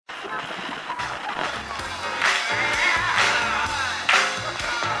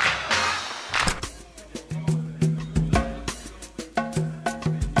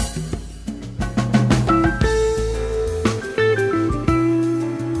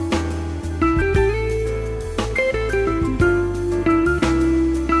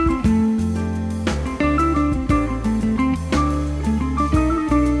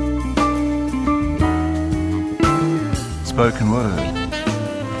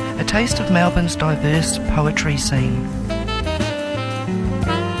taste of Melbourne's diverse poetry scene.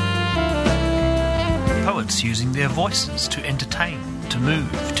 Poets using their voices to entertain, to move,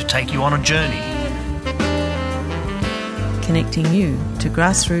 to take you on a journey. Connecting you to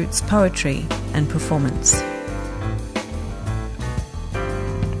grassroots poetry and performance.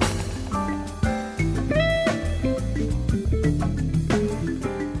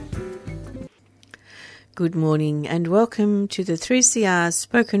 Good morning and welcome to the 3CR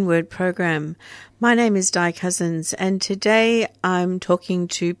Spoken Word program. My name is Cousens and today I'm talking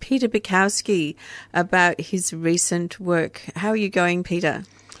to Peter Bakowski about his recent work. How are you going, Peter?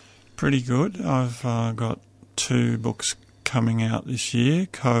 Pretty good. I've got 2 books coming out this year,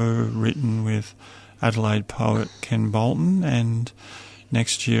 co-written with Adelaide poet Ken Bolton, and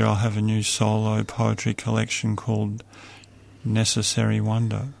next year I'll have a new solo poetry collection called Necessary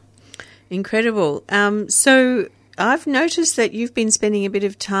Wonder. Incredible. So I've noticed that you've been spending a bit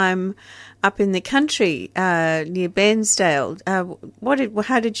of time up in the country near Bairnsdale.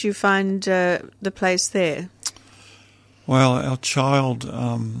 How did you find the place there? Well, our child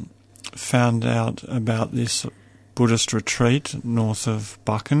found out about this Buddhist retreat north of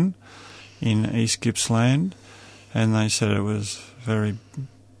Buchan in East Gippsland, and they said it was very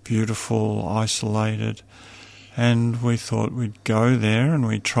beautiful, isolated, and we thought we'd go there, and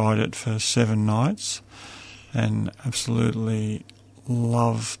we tried it for 7 nights and absolutely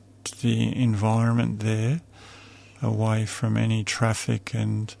loved the environment there, away from any traffic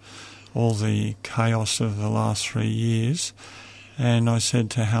and all the chaos of the last 3 years. And I said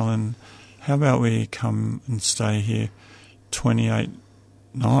to Helen, how about we come and stay here 28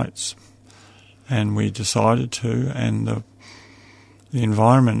 nights? And we decided to, and the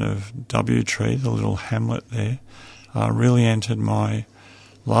environment of W Tree, the little hamlet there, really entered my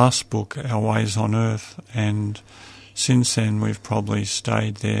last book, Our Ways on Earth, and since then we've probably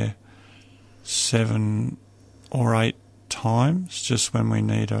stayed there 7 or 8 times, just when we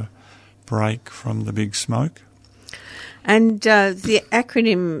need a break from the big smoke. And the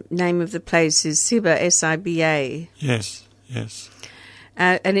acronym name of the place is SIBA, S-I-B-A. Yes.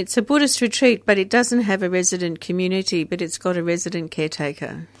 And it's a Buddhist retreat, but it doesn't have a resident community, but it's got a resident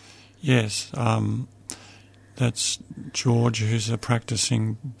caretaker. Yes, that's George, who's a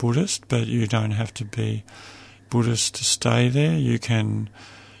practicing Buddhist, but you don't have to be Buddhist to stay there. You can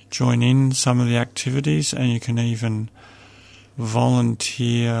join in some of the activities, and you can even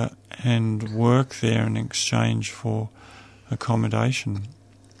volunteer and work there in exchange for accommodation.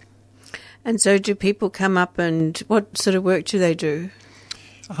 And so do people come up, and what sort of work do they do?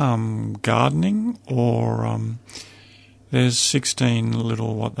 Gardening, or there's 16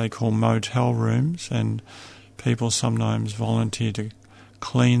 little what they call motel rooms, and people sometimes volunteer to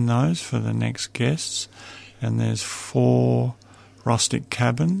clean those for the next guests. And there's 4 rustic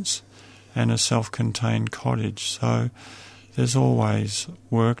cabins and a self-contained cottage. So there's always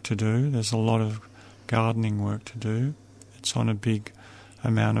work to do. There's a lot of gardening work to do. It's on a big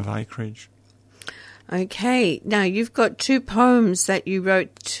amount of acreage. Okay. Now, you've got 2 poems that you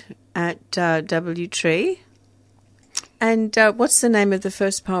wrote at W Tree. And what's the name of the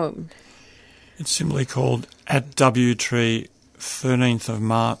first poem? It's simply called At W Tree, 13th of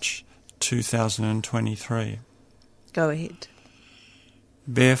March, 2023. Go ahead.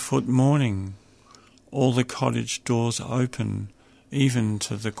 Barefoot morning, all the cottage doors open, even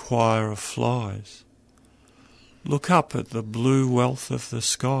to the choir of flies. Look up at the blue wealth of the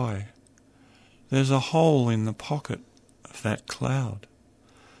sky. There's a hole in the pocket of that cloud.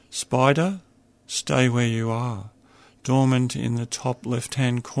 Spider, stay where you are, dormant in the top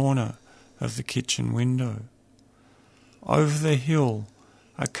left-hand corner of the kitchen window. Over the hill,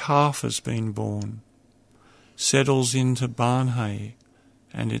 a calf has been born, settles into barn hay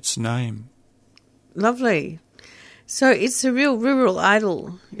and its name. Lovely. So it's a real rural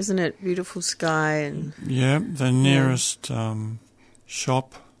idyll, isn't it? Beautiful sky and... Yeah, the nearest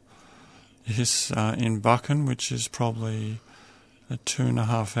shop is in Buchan, which is probably a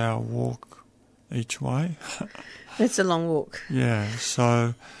 2.5-hour walk each way. That's a long walk. Yeah,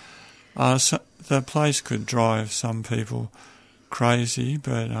 so the place could drive some people crazy,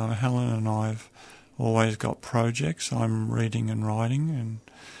 but Helen and I have always got projects. I'm reading and writing, and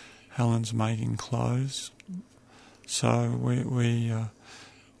Helen's making clothes. So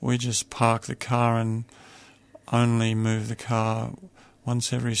we just park the car and only move the car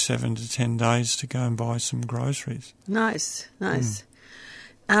once every 7 to 10 days to go and buy some groceries. Nice.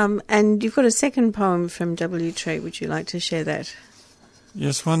 And you've got a second poem from W Tree. Would you like to share that?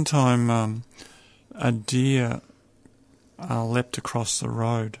 Yes, one time a deer leapt across the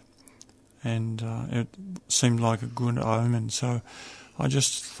road, and it seemed like a good omen. So I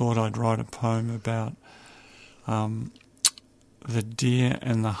just thought I'd write a poem about the deer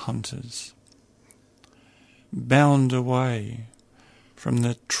and the hunters. Bound away from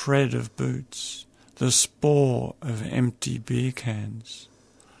the tread of boots, the spore of empty beer cans,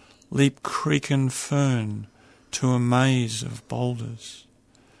 leap creek and fern to a maze of boulders.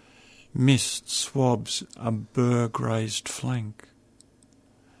 Mist swabs a burr-grazed flank.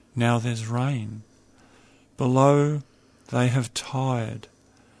 Now there's rain. Below they have tired.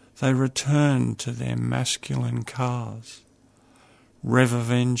 They return to their masculine cars. Rev of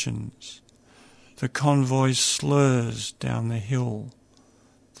engines. The convoy slurs down the hill.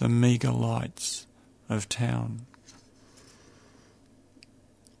 The meagre lights of town.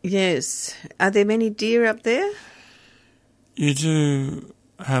 Yes. Are there many deer up there? You do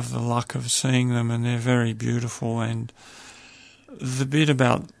have the luck of seeing them, and they're very beautiful. And the bit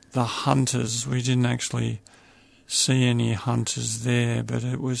about the hunters, we didn't actually see any hunters there, but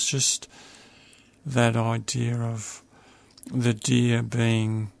it was just that idea of the deer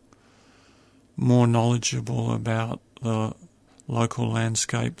being more knowledgeable about the local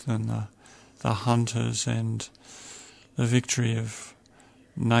landscape than the hunters, and the victory of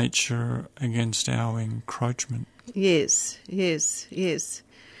nature against our encroachment. Yes.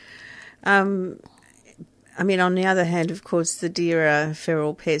 I mean, on the other hand, of course, the deer are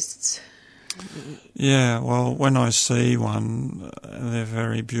feral pests. Yeah, well, when I see one, they're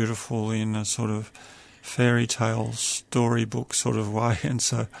very beautiful in a sort of fairy tale storybook sort of way, and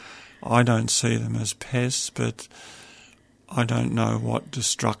so I don't see them as pests, but I don't know what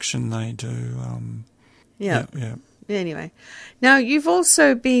destruction they do. Yeah. Yeah. Anyway, now you've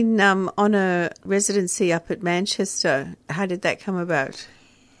also been on a residency up at Manchester. How did that come about?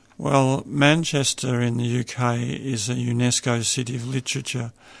 Well, Manchester in the UK is a UNESCO City of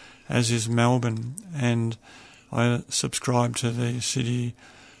Literature, as is Melbourne, and I subscribe to the City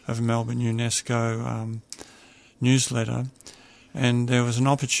of Melbourne UNESCO newsletter, and there was an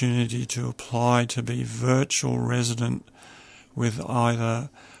opportunity to apply to be virtual resident with either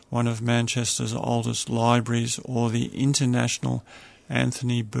one of Manchester's oldest libraries or the International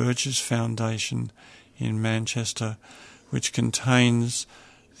Anthony Burgess Foundation in Manchester, which contains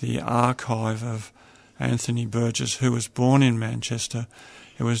the archive of Anthony Burgess, who was born in Manchester.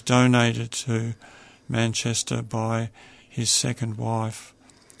 It was donated to Manchester by his second wife,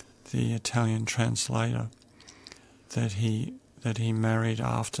 the Italian translator that he married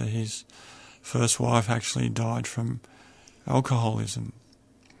after his first wife actually died from alcoholism.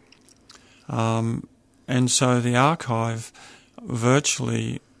 And so the archive,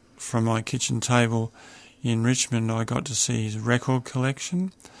 virtually from my kitchen table in Richmond, I got to see his record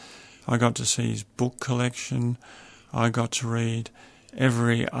collection, I got to see his book collection, I got to read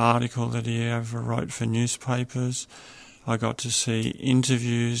every article that he ever wrote for newspapers, I got to see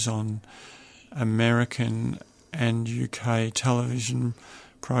interviews on American and UK television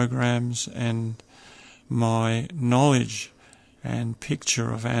programs, and my knowledge and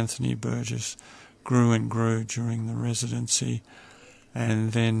picture of Anthony Burgess grew and grew during the residency.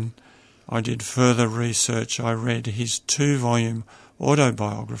 And then I did further research. I read his 2-volume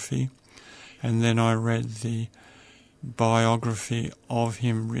autobiography, and then I read the biography of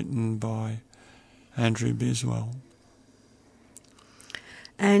him written by Andrew Biswell.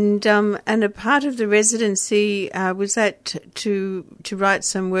 And a part of the residency was that to write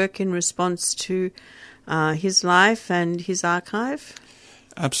some work in response to his life and his archive?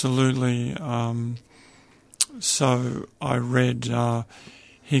 Absolutely. So I read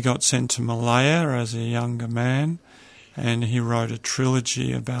he got sent to Malaya as a younger man, and he wrote a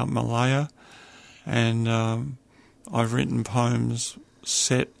trilogy about Malaya, and I've written poems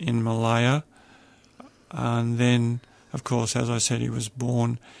set in Malaya. And then, of course, as I said, he was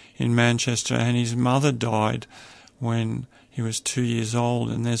born in Manchester, and his mother died when he was 2 years old,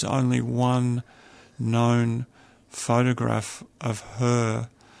 and there's only one known photograph of her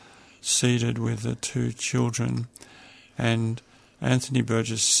seated with the 2 children. And Anthony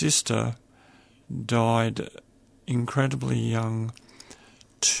Burgess' sister died incredibly young,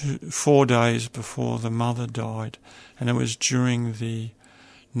 4 days before the mother died, and it was during the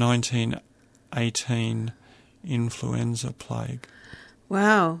 1918 influenza plague.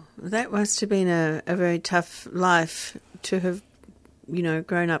 Wow, that must have been a very tough life to have,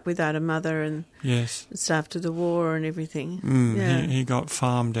 grown up without a mother and Yes. it's after the war and everything. Yeah. He got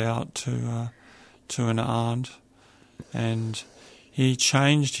farmed out to an aunt, and he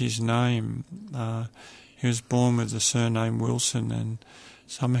changed his name. He was born with the surname Wilson, and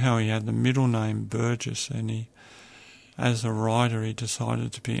somehow he had the middle name Burgess, and he as a writer, he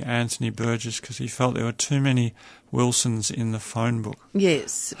decided to be Anthony Burgess because he felt there were too many Wilsons in the phone book.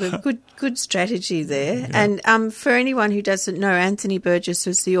 Yes, well, good strategy there. Yeah. And for anyone who doesn't know, Anthony Burgess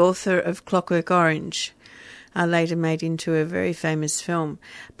was the author of Clockwork Orange, later made into a very famous film.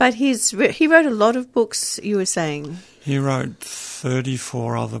 But he wrote a lot of books, you were saying. He wrote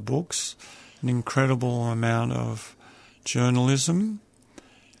 34 other books, an incredible amount of journalism,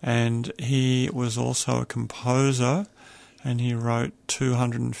 and he was also a composer, and he wrote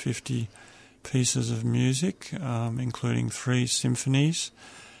 250 pieces of music, including 3 symphonies,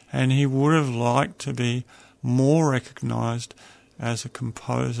 and he would have liked to be more recognised as a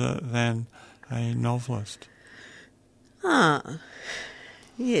composer than a novelist. Ah,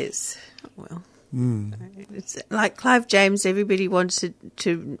 yes. Well, it's like Clive James, everybody wanted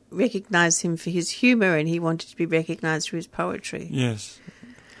to recognise him for his humour, and he wanted to be recognised for his poetry. Yes.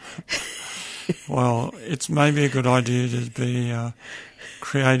 Well, it's maybe a good idea to be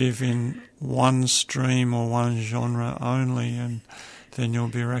creative in one stream or one genre only, and then you'll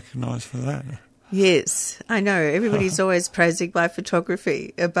be recognised for that. Yes, I know. Everybody's always praising my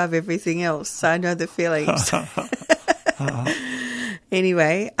photography above everything else. I know the feelings.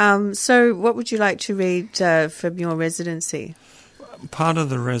 Anyway, so what would you like to read from your residency? Part of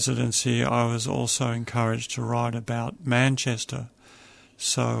the residency, I was also encouraged to write about Manchester.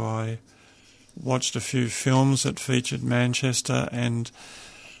 So I watched a few films that featured Manchester, and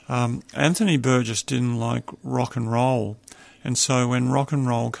Anthony Burgess didn't like rock and roll. And so when rock and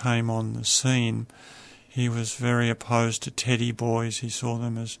roll came on the scene, he was very opposed to teddy boys. He saw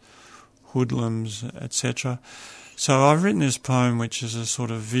them as hoodlums, etc. So I've written this poem, which is a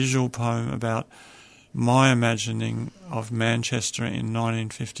sort of visual poem about my imagining of Manchester in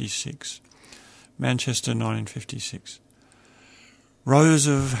 1956. Manchester, 1956. Rows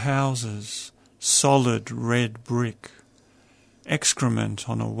of houses, solid red brick, excrement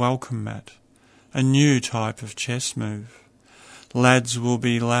on a welcome mat, a new type of chess move. Lads will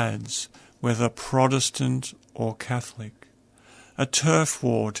be lads, whether Protestant or Catholic. A turf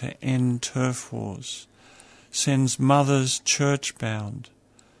war to end turf wars sends mothers church-bound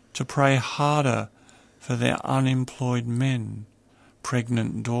to pray harder for their unemployed men,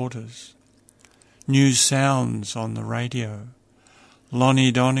 pregnant daughters. New sounds on the radio.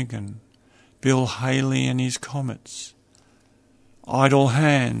 Lonnie Donegan, Bill Haley and his Comets. Idle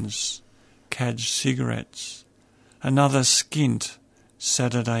hands, cadge cigarettes. Another skint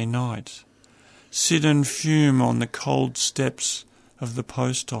Saturday night. Sit and fume on the cold steps of the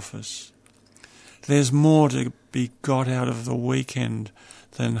post office. There's more to be got out of the weekend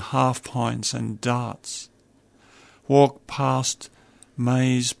than half-pints and darts. Walk past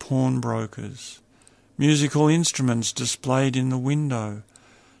May's pawnbrokers. Musical instruments displayed in the window.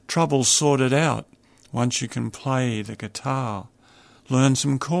 Trouble sorted out once you can play the guitar. Learn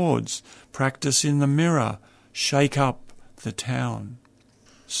some chords. Practice in the mirror. Shake up the town.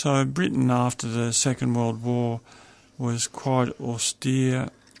 So Britain after the Second World War was quite austere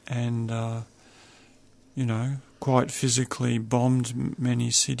and, quite physically bombed many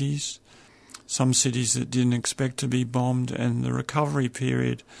cities. Some cities that didn't expect to be bombed, and the recovery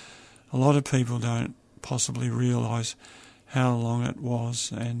period, a lot of people don't possibly realise how long it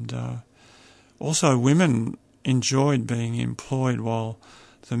was. And also women enjoyed being employed while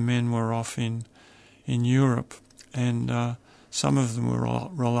the men were off in Europe, and some of them were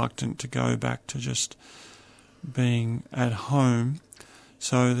reluctant to go back to just being at home.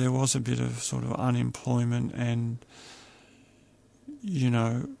 So there was a bit of sort of unemployment, and,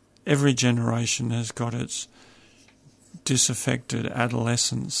 every generation has got its disaffected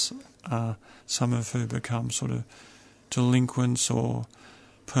adolescents, some of who become sort of delinquents or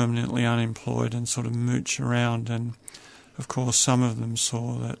permanently unemployed and sort of mooch around. And, of course, some of them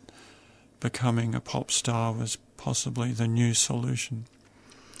saw that becoming a pop star was possibly the new solution.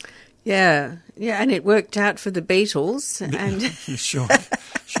 Yeah, and it worked out for the Beatles, and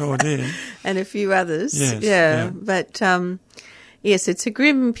sure did, and a few others. Yes, But yes, it's a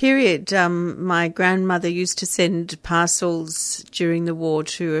grim period. My grandmother used to send parcels during the war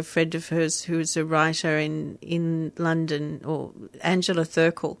to a friend of hers who was a writer in London, or Angela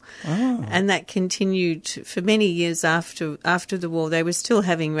Thirkell, and that continued for many years after the war. They were still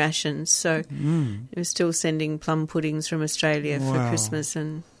having rations, so they were still sending plum puddings from Australia for Christmas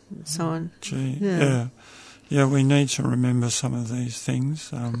and so on. Gee, yeah, we need to remember some of these things,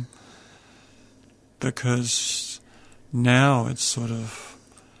 because now it's sort of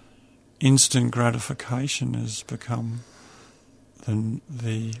instant gratification has become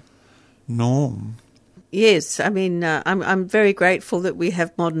the norm. Yes, I mean, I'm very grateful that we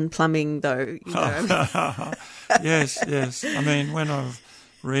have modern plumbing, though. Yes. I mean, when I was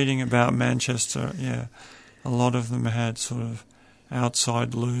reading about Manchester, a lot of them had sort of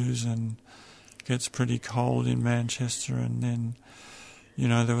outside loos, and it gets pretty cold in Manchester, and then,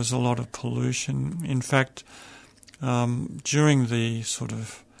 there was a lot of pollution. In fact, during the sort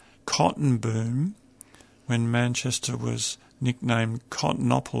of cotton boom, when Manchester was nicknamed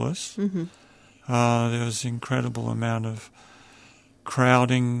Cottonopolis, there was an incredible amount of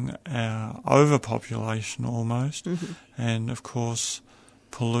crowding, overpopulation almost, and of course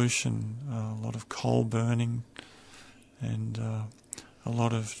pollution, a lot of coal burning, and a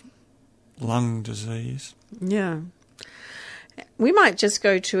lot of lung disease. Yeah. We might just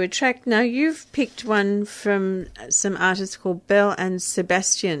go to a track. Now, you've picked one from some artists called Belle and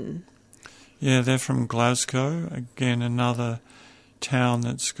Sebastian. Yeah, they're from Glasgow. Again, another town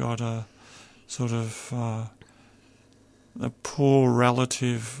that's got a sort of a poor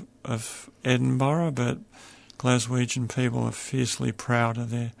relative of Edinburgh, but Glaswegian people are fiercely proud of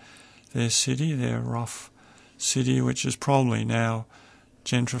their city, their rough city, which is probably now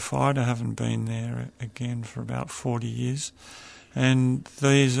gentrified. I haven't been there again for about 40 years. And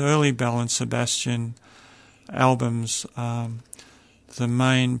these early Belle and Sebastian albums, the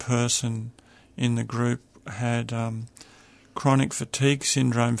main person in the group had chronic fatigue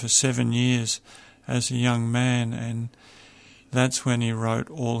syndrome for 7 years as a young man, and that's when he wrote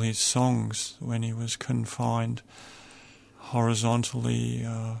all his songs, when he was confined horizontally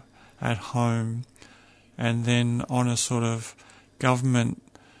at home. And then on a sort of government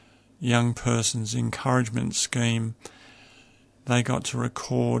young person's encouragement scheme, they got to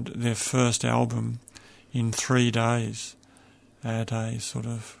record their first album in 3 days at a sort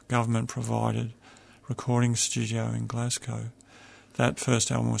of government-provided recording studio in Glasgow. That first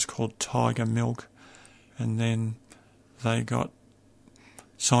album was called Tiger Milk, and then they got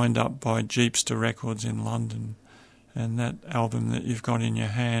signed up by Gippsland Records in London, and that album that you've got in your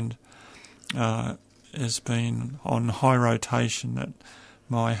hand has been on high rotation at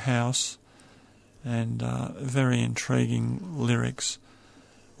my house, and very intriguing lyrics,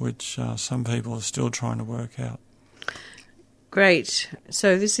 which some people are still trying to work out. Great.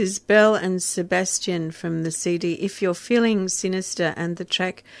 So this is Belle and Sebastian from the CD If You're Feeling Sinister, and the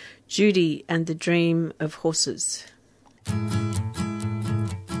track Judy and the Dream of Horses.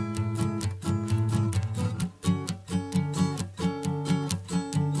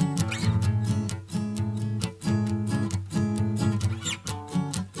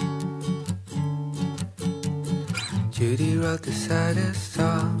 Judy wrote the saddest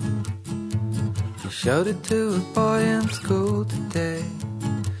song. She showed it to a boy in school today.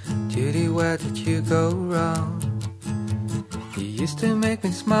 Judy, where did you go wrong? You used to make me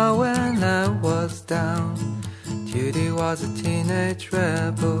smile when I was down. Judy was a teenage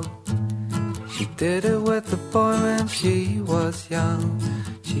rebel. She did it with a boy when she was young.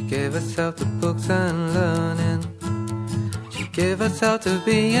 She gave herself to books and learning. She gave herself to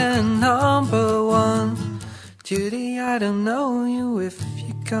being number one. Judy, I don't know you if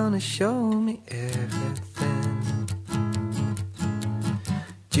you're gonna show me everything.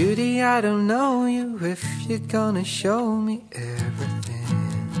 Judy, I don't know you if you're gonna show me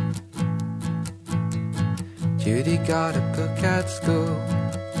everything. Judy got a book at school.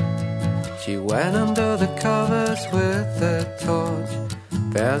 She went under the covers with a torch.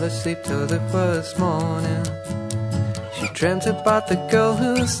 Fell asleep till it was morning. She dreamt about the girl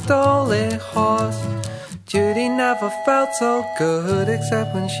who stole a horse. Judy never felt so good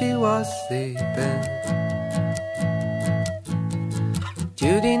except when she was sleeping.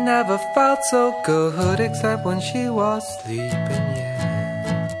 Judy never felt so good except when she was sleeping, yeah.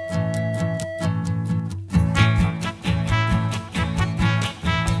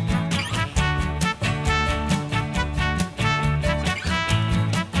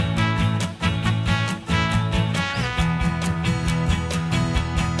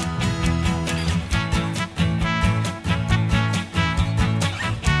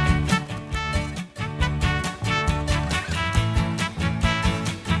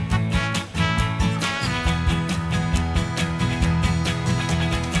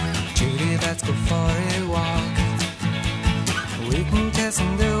 Let's go for a walk. We can kiss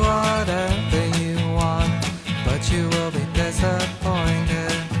and do whatever you want, but you will be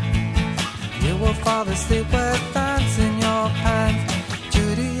disappointed. You will fall asleep with dance in your pants.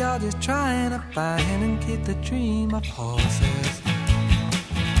 Judy, you're just trying to find and keep the dream of horses.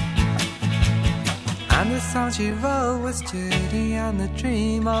 And the song she wrote was Judy and the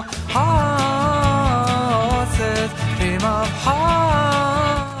dream of horses. Dream of horses,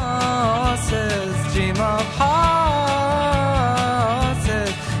 dream of horses,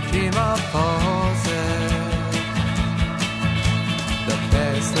 dream of horses.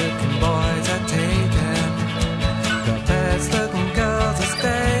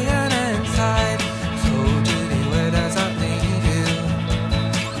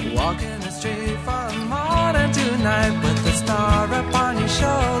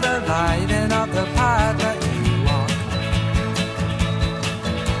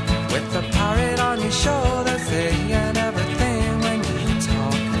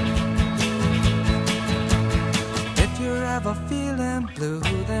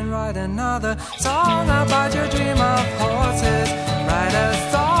 write another song about your dream of horses. Write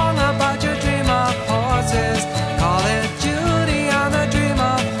a song about your dream of horses. Call it Judy on the dream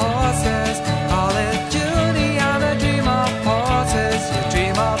of horses. Call it Judy on the dream of horses. You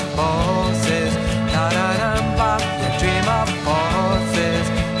dream of horses. Na-na-dum-bop, you dream of horses.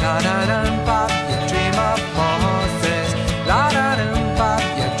 Na-na-dum-bop, you dream of horses. La-da-dum-bop,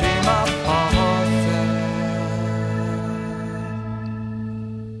 you dream of horses.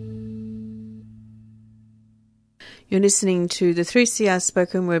 You're listening to the 3CR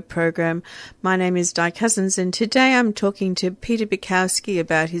Spoken Word program. My name is Di Cousens, and today I'm talking to Peter Bakowski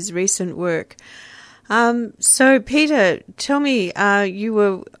about his recent work. So, Peter, tell me, you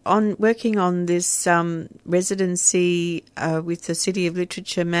were working on this residency with the City of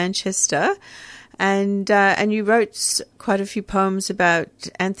Literature, Manchester, and you wrote quite a few poems about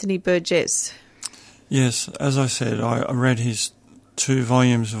Anthony Burgess. Yes, as I said, I read his 2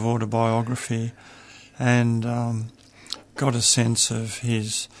 volumes of autobiography and got a sense of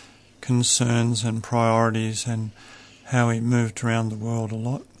his concerns and priorities and how he moved around the world a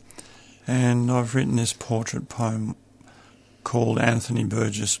lot. And I've written this portrait poem called Anthony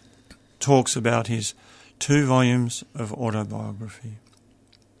Burgess, talks about his 2 volumes of autobiography.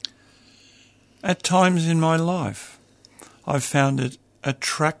 At times in my life, I've found it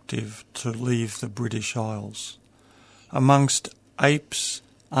attractive to leave the British Isles. Amongst apes,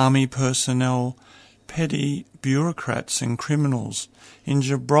 army personnel, petty bureaucrats and criminals in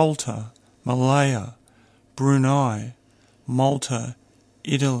Gibraltar, Malaya, Brunei, Malta,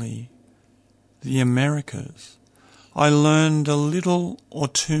 Italy, the Americas, I learned a little or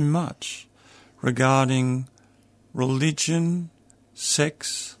too much regarding religion,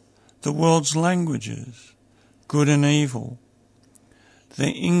 sex, the world's languages, good and evil,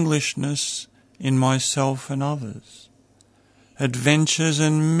 the Englishness in myself and others, adventures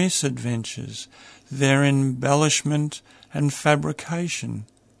and misadventures, their embellishment and fabrication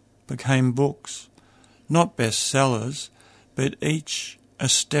became books, not bestsellers, but each a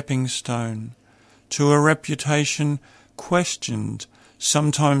stepping stone to a reputation questioned,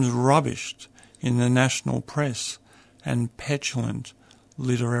 sometimes rubbished in the national press and petulant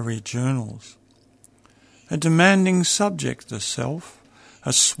literary journals. A demanding subject, the self,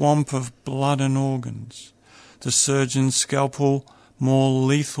 a swamp of blood and organs. The surgeon's scalpel, more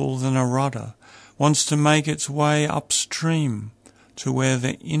lethal than a rudder, wants to make its way upstream to where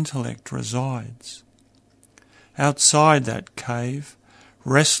the intellect resides. Outside that cave,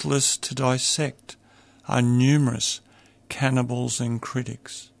 restless to dissect, are numerous cannibals and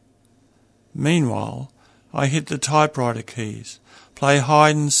critics. Meanwhile, I hit the typewriter keys, play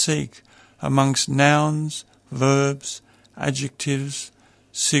hide and seek amongst nouns, verbs, adjectives,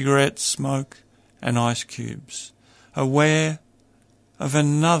 cigarette smoke and ice cubes, aware of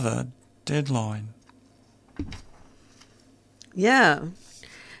another deadline. Yeah.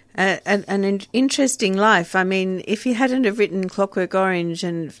 An interesting life. I mean, if he hadn't have written Clockwork Orange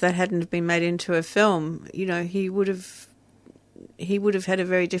and if that hadn't have been made into a film, you know, he would have had a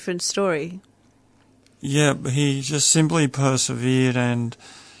very different story. Yeah, but he just simply persevered, and,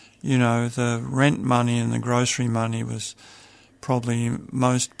 you know, the rent money and the grocery money was probably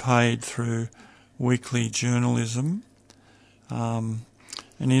most paid through weekly journalism.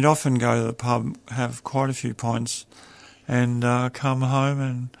 And he'd often go to the pub, have quite a few pints, and come home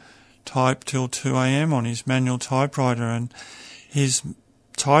and type till 2 a.m. on his manual typewriter. And his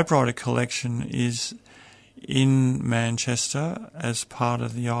typewriter collection is in Manchester as part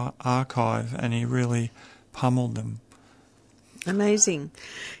of the archive, and he really pummeled them. Amazing.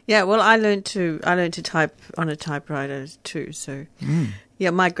 Yeah, well, I learned to type on a typewriter too, so yeah,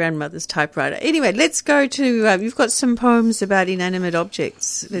 my grandmother's typewriter. Anyway, let's go to you've got some poems about inanimate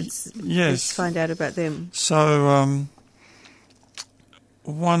objects. Let's find out about them. So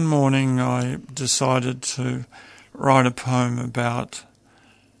one morning I decided to write a poem about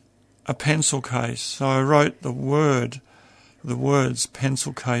a pencil case. So I wrote the words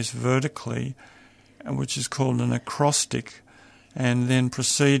pencil case vertically, which is called an acrostic, and then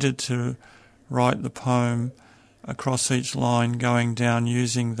proceeded to write the poem across each line, going down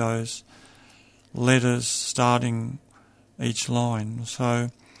using those letters starting each line.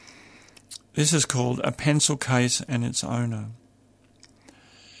 So this is called A Pencil Case and Its Owner.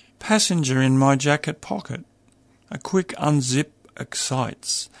 Passenger in my jacket pocket. A quick unzip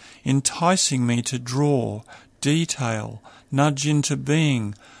excites, enticing me to draw, detail, nudge into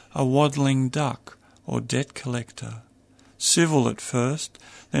being a waddling duck or debt collector. Civil at first,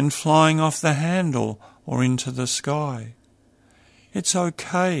 then flying off the handle or into the sky. It's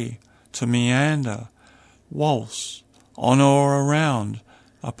okay to meander, waltz, on or around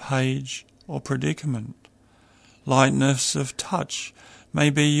a page or predicament. Lightness of touch may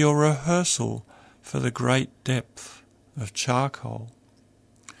be your rehearsal for the great depth of charcoal.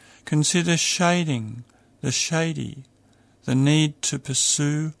 Consider shading, the shady, the need to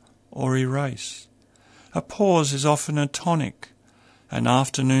pursue or erase. A pause is often a tonic, an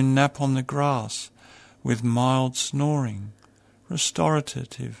afternoon nap on the grass with mild snoring,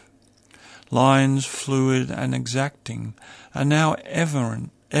 restorative. Lines fluid and exacting are now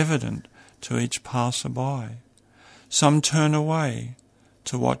evident to each passer-by. Some turn away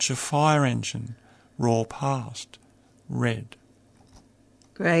to watch a fire engine roar past, red.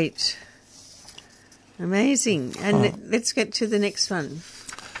 Great. Amazing. And let's get to the next one.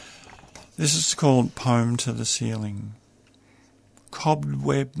 This is called Poem to the Ceiling.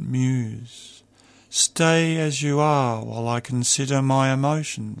 Cobweb muse, stay as you are while I consider my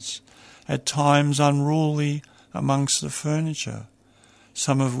emotions, at times unruly amongst the furniture,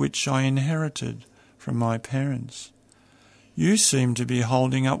 some of which I inherited from my parents. You seem to be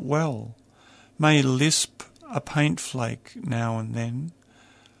holding up well, may lisp a paint flake now and then,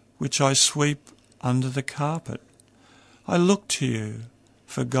 which I sweep under the carpet. I look to you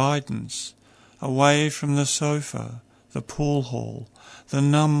for guidance, away from the sofa, the pool hall, the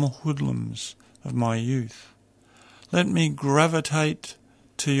numb hoodlums of my youth. Let me gravitate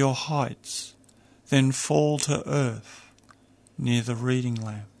to your heights, then fall to earth near the reading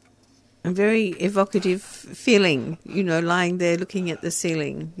lamp. A very evocative feeling, lying there looking at the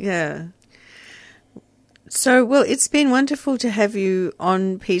ceiling. Yeah. So, well, it's been wonderful to have you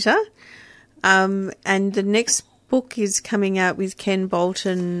on, Peter. And the next book is coming out with Ken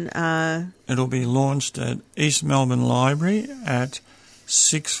Bolton. It'll be launched at East Melbourne Library at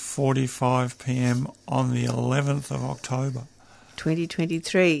 6:45 p.m. on the 11th of October.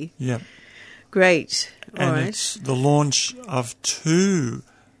 2023. Yep. Great. And it's the launch of 2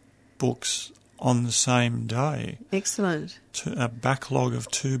 books on the same day. Excellent. A backlog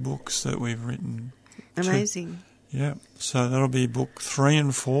of 2 books that we've written. Amazing. Yeah, so that'll be book 3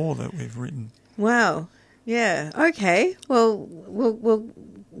 and 4 that we've written. Wow. Yeah. Okay. Well, we'll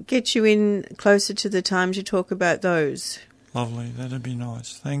get you in closer to the time to talk about those. Lovely. That'd be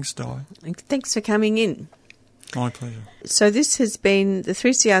nice. Thanks, Di. Thanks for coming in. My pleasure. So this has been the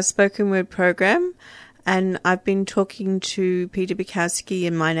 3CR Spoken Word program, and I've been talking to Peter Bakowski,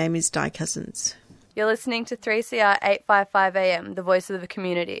 and my name is Di Cousens. You're listening to 3CR 855 AM, the voice of the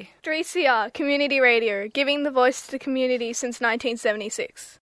community. 3CR Community Radio, giving the voice to the community since 1976.